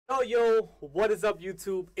Yo, what is up,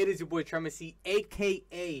 YouTube? It is your boy Diamatti,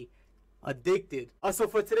 aka Addicted. So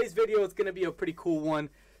for today's video, it's gonna be a pretty cool one.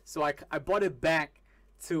 So I brought it back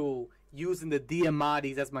to using the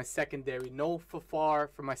Diamattis as my secondary. No Fafar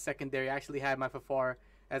for my secondary. I actually had my Fafar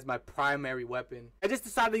as my primary weapon. I just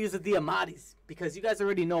decided to use the Diamattis because you guys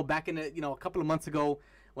already know back in the, a couple of months ago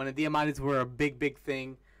when the Diamattis were a big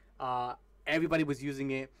thing. Everybody was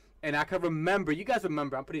using it. And I can remember, you guys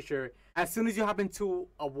remember, I'm pretty sure, as soon as you hop into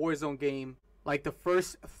a Warzone game, like the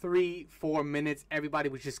first 3-4 minutes, everybody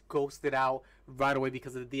was just ghosted out right away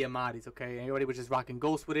because of the Diamattis, okay? Everybody was just rocking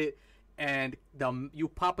ghost with it. And you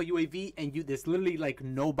pop a UAV and there's literally like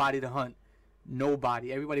nobody to hunt.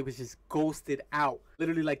 Nobody. Everybody was just ghosted out.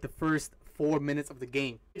 Literally like the first 4 minutes of the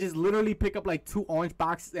game. You just literally pick up like 2 orange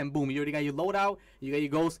boxes and boom, you already got your loadout, you got your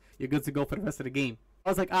ghost, you're good to go for the rest of the game. I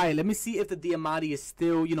was like, alright, let me see if the Diamatti is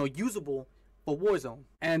still, usable for Warzone.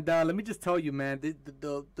 And let me just tell you, man,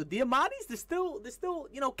 the Diamattis, they're still,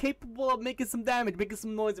 capable of making some damage, making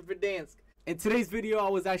some noise in Verdansk. In today's video, I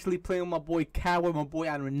was actually playing with my boy Coward, my boy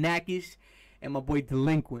Anakish, and my boy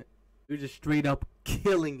Delinquent. We were just straight up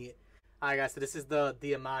killing it. Alright, guys, so this is the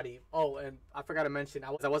Diamatti. Oh, and I forgot to mention, I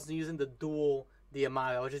wasn't using the dual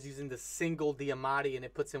Diamatti. I was just using the single Diamatti, and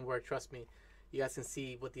it puts in work, trust me. You guys can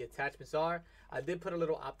see what the attachments are. I did put a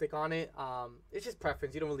little optic on it. It's just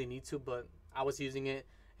preference. You don't really need to, but I was using it,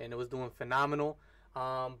 and it was doing phenomenal.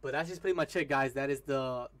 But that's just pretty much it, guys. That is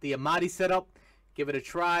the Diamatti setup. Give it a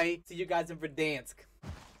try. See you guys in Verdansk.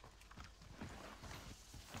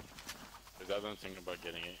 Is that them thinking about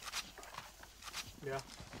getting it? Yeah.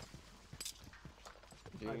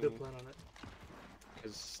 I do plan on it.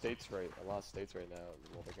 Because a lot of states right now,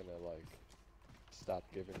 well, they're gonna like stop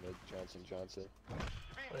giving the Johnson.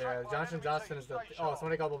 Oh, yeah, Johnson is the. Oh,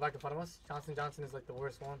 somebody got back in front of us. Johnson is like the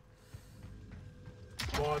worst one.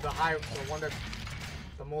 Well, the one that's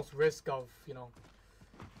the most risk of, the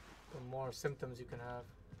more symptoms you can have.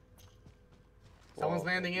 Someone's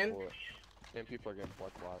landing in. And people are getting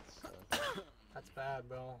blood clots. So. That's bad,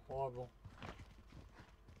 bro. Horrible.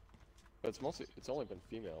 But it's only been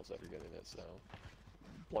females that are getting it, so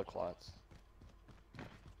blood clots.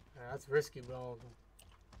 Yeah, that's risky, bro.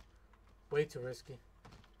 Way too risky.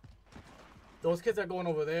 Those kids are going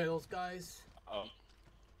over there, those guys.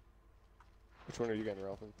 Which one are you getting,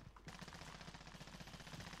 Ralphin?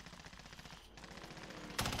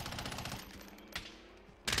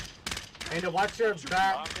 And to watch your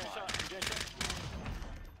back.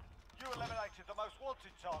 You eliminated the most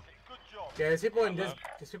wanted target. Good job. Yeah, there's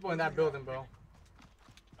people in that building, bro.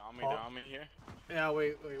 I'm in here. Yeah,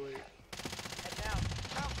 wait.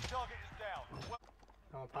 Target is down.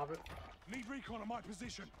 I'll pop it. Need recon on my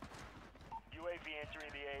position. UAV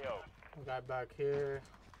entering the AO. Guy back here.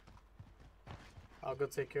 I'll go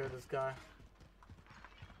take care of this guy.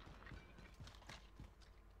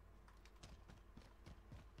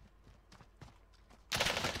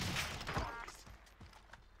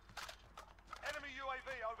 Enemy UAV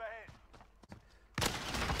overhead.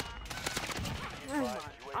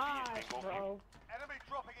 Bro. Enemy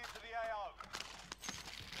dropping into the AO.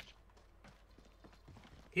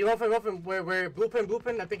 He off him. Where blue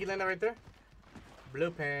pin. I think he landed right there.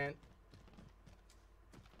 Blue pin.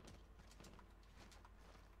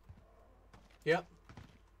 Yep.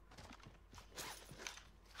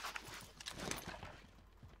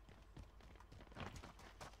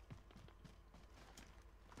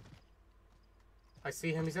 I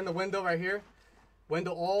see him. He's in the window right here.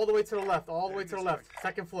 Window all the way to the left.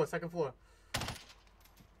 Second floor.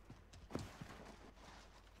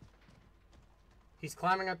 He's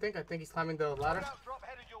climbing, I think. He's climbing the ladder. Drop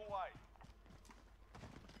headed your way.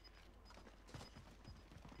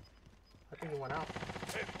 I think he went out.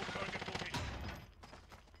 You're safe.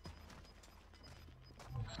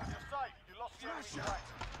 You lost the enemy track.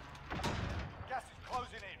 Gas is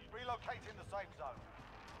closing in. Relocating the safe zone.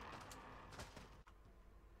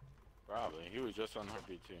 Probably. He was just on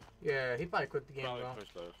heartbeat too. Yeah, he probably quit the game, Probably bro.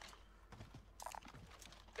 pushed those.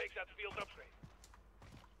 Take that field upgrade.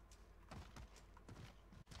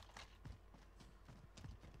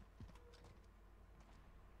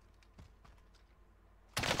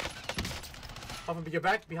 You're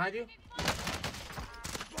back, behind you.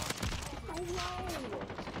 Oh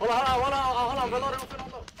no! Hold on, reload.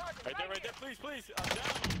 Right there, please. I'm down.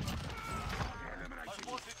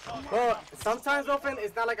 Well, sometimes often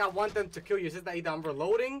it's not like I want them to kill you. It's just that either I'm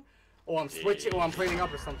reloading, or I'm switching, or I'm plating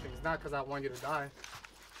up or something. It's not because I want you to die.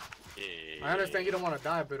 Yeah. I understand you don't want to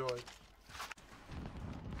die, but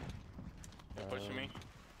They're pushing me.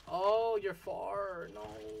 oh, you're far. No,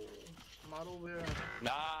 I'm not over there.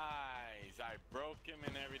 Nice. I broke him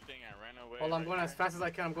and everything. I ran away. Hold on, I'm going as fast as I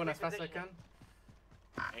can. I'm going as fast as I can.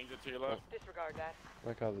 Angel to your left. Disregard that. I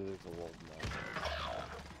like how there's a wall now.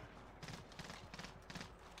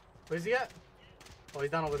 Where's he at? Oh,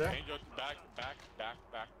 he's down over there. Angel, back.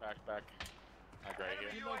 Like right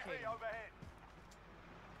Enemy here. UAV overhead.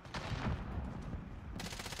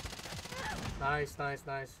 Nice, nice,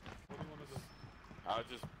 nice. What do you want to do? I'll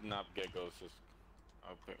just not get ghosts. Just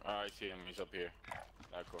up here. Oh, I see him. He's up here.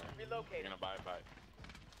 That corner. Relocate. You're gonna buy.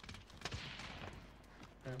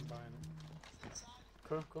 I'm buying it.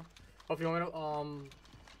 Cool, cool. Oh, if you want me to, I'll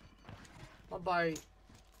buy.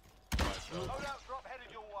 Loadout drop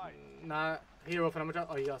headed your way. Nah, here, open. I'm gonna drop.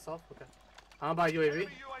 Oh, you got self? Okay. I'm gonna buy UAV. Enemy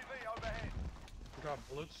UAV overhead. We got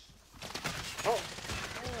bullets. Oh,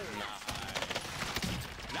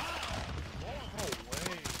 No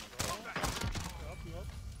way, bro. Up, you up.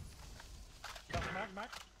 Got the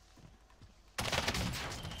Mac.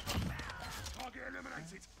 Target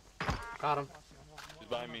eliminated. got him. He's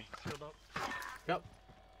by me. Shield up. Yep.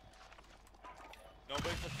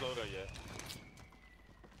 Nobody for Florida yet.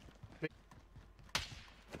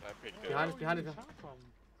 I picked it Behind up. us, behind us. Where you shot from?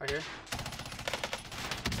 Right here.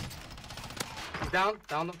 He's down.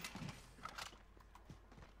 Down him.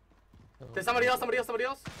 There's somebody else. Damn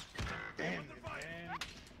it, man.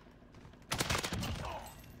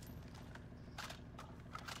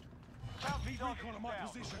 Bounty Need target recon on is my down.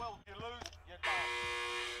 position. Well, you lose, you're done.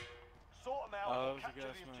 Sort them out Oh, and you capture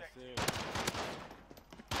guys the my objective. stairs.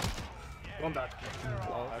 One back.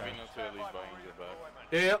 I've been up to at least by Angel back.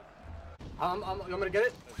 Yeah. Yep. You want me to get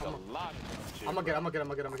it? There's a lot of them. I'm gonna get it.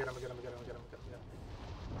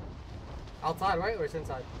 Outside, right? Or it's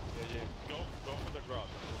inside? Yeah. Go for the garage.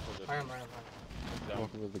 Go for the I am. down.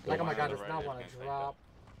 Walking with the Like, gun. oh my god, the does right not is want gonna to take drop.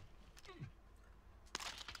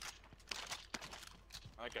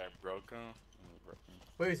 That guy broke him.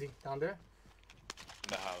 Where is he? Down there?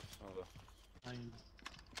 The house. Hold on.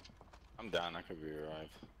 I'm down. I could be revived.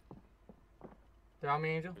 They're on me,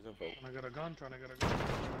 Angel. Where's the boat? Trying to get a gun. Gun.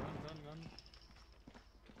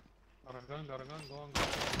 Got a gun. Go on.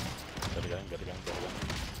 Got a gun.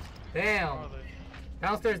 Damn. Where are they?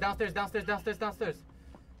 Downstairs.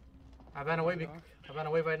 I ran away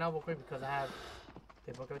right now real quick because I have.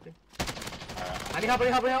 They broke everything. I need help.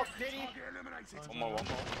 Target eliminated. One more. Got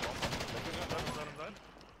him.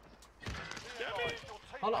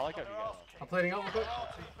 Hold I on. like how you got I'm plating up real quick.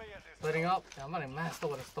 RTV at this Plating up. Yeah, I'm running master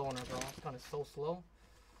with a stoner, bro. This gun is so slow.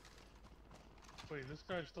 Wait, this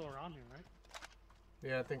guy's still around here, right?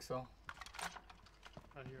 Yeah, I think so.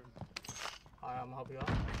 I hear him. Alright, I'm gonna help you out.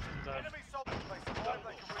 He's out. enemy soldiers place a bomb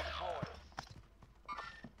they can redeploy.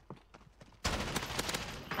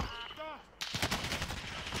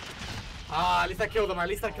 Ah, at least I killed him. At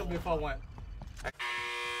least I killed him before I went. Time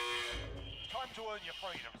to earn your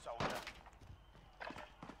freedom, soldier.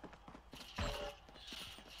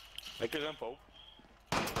 Lakers and Pope.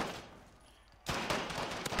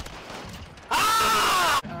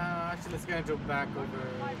 Actually, let's get into back over.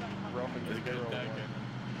 Roughing Is the it good? girl. That one.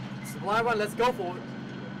 good? Supply run, let's go for it.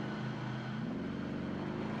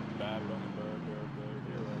 Bad run,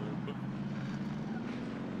 burger.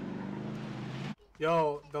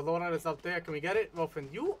 Yo, the loadout is up there. Can we get it? Wolfen,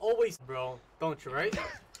 you always, bro, don't you, right?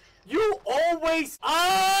 You always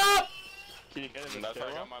up! Can you get in the That's how I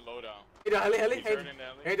stairwell? got my loadout. Angel, heli. He turned in the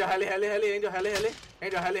alley. Angel,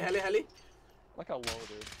 heli. Look how low,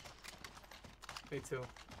 dude. Me too.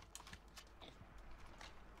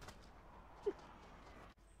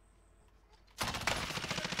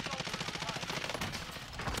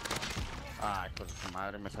 Ay, con su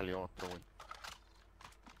madre me salió otro, güey.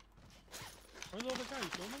 Where's the other guy? You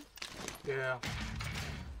killed him? Yeah.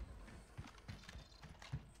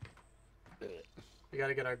 We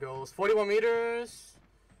gotta get our goals. 41 meters.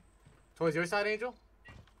 Towards your side, Angel.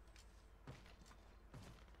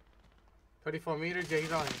 34 meters. Yeah,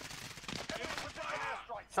 he's on.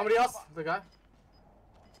 Somebody else? The guy?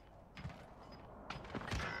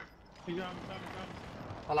 He got him.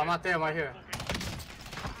 Well, I'm not there. I'm right here.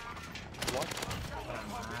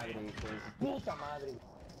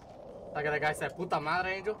 Like that guy said, puta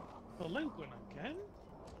madre, Angel. Delinquent again?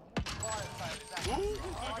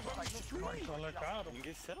 Colocado.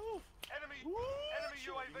 Enemy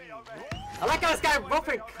UAV overhead. I like how this guy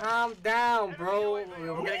Ruffin. Calm down, bro. We're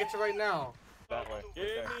gonna get you right now. That way. Give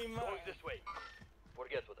me my... This way.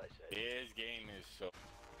 Forget what I said. His game is so...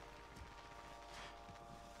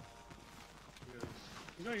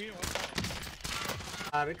 You know he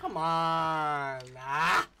Come on.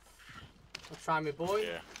 Ah. Don't try me, boy.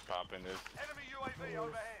 Yeah, popping this. Enemy UAV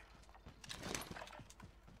overhead.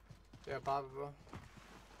 Yeah, Bobby, bro.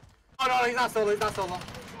 Oh, no, he's not solo.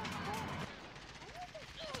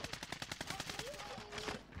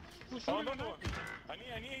 Oh, no. I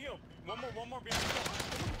need a heal. One more behind us.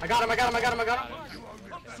 I got him.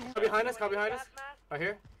 Behind us, right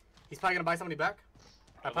here. He's probably gonna buy somebody back.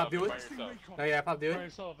 I pop do it. No, yeah, I pop do By it.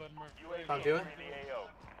 yourself, Edmer. Pop do it.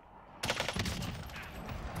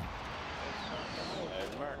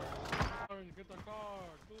 Get the car,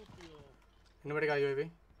 Goofy. Nobody got UAV.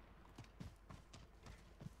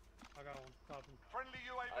 I got one. Stop him. Friendly I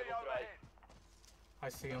UAV will overhead. I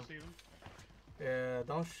see him. See him? Yeah,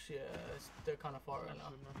 don't they're kind of far right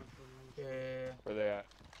now. Yeah. Where they at?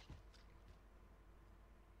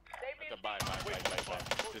 Bye.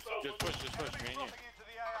 Just push, me and you. Dropping into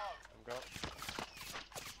the AO. I'm going.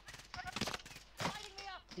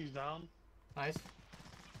 He's down. Nice.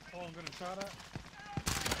 Oh, I'm getting shot at.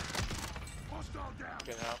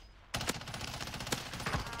 Can help.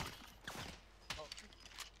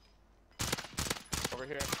 Over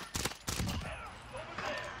here.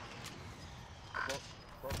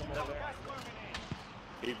 Broke him over there. Gas moving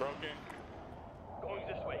in. He broken. Going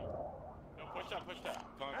this way. No, push that.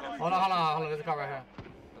 Come on. Hold on. There's a car right here.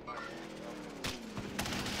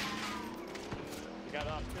 You got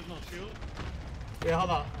up. There's no shield. Yeah,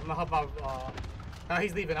 hold on. I'm gonna help out. Now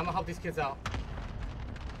he's leaving. I'm gonna help these kids out.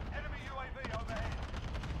 Enemy UAV overhead.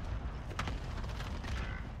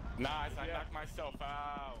 Nice, I knocked myself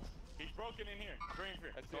out. He's broken in here. Green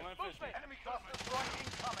here. Don't let him fish me. Enemy cluster strike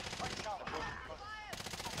incoming. Take cover.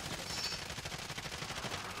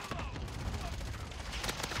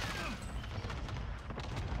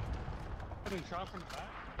 Getting shot from the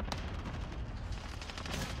back.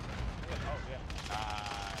 Oh, yeah.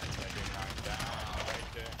 Nice, I get knocked down right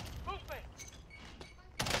there. Movement!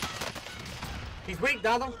 He's weak,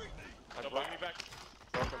 down him. So buy me back.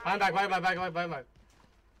 Buy him back.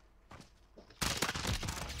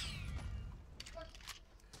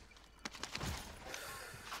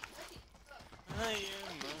 I am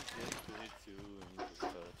addicted to Angel's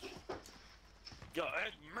touch. Yo,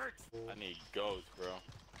 Ed Mertz! I need ghosts, bro.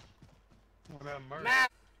 Oh, that murder.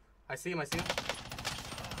 I see him.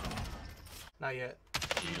 Not yet. I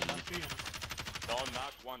see him. Don't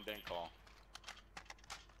knock one, then call.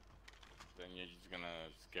 Then you're just gonna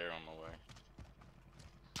scare him away.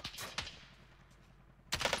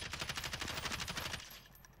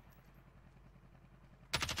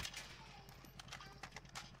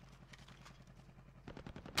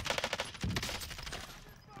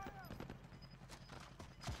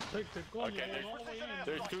 Take the gun. Okay, You're all the way in.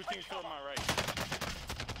 there's two teams to my right.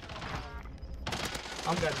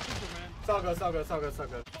 I'm dead. Superman. It's all good.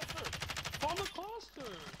 On the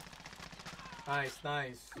cluster.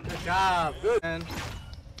 Nice. Good job. Good, man.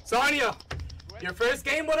 Sonya, your first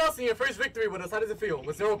game with us and your first victory with us. How does it feel?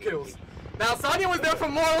 With 0 kills. Now, Sonya was there for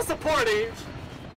moral support, Age.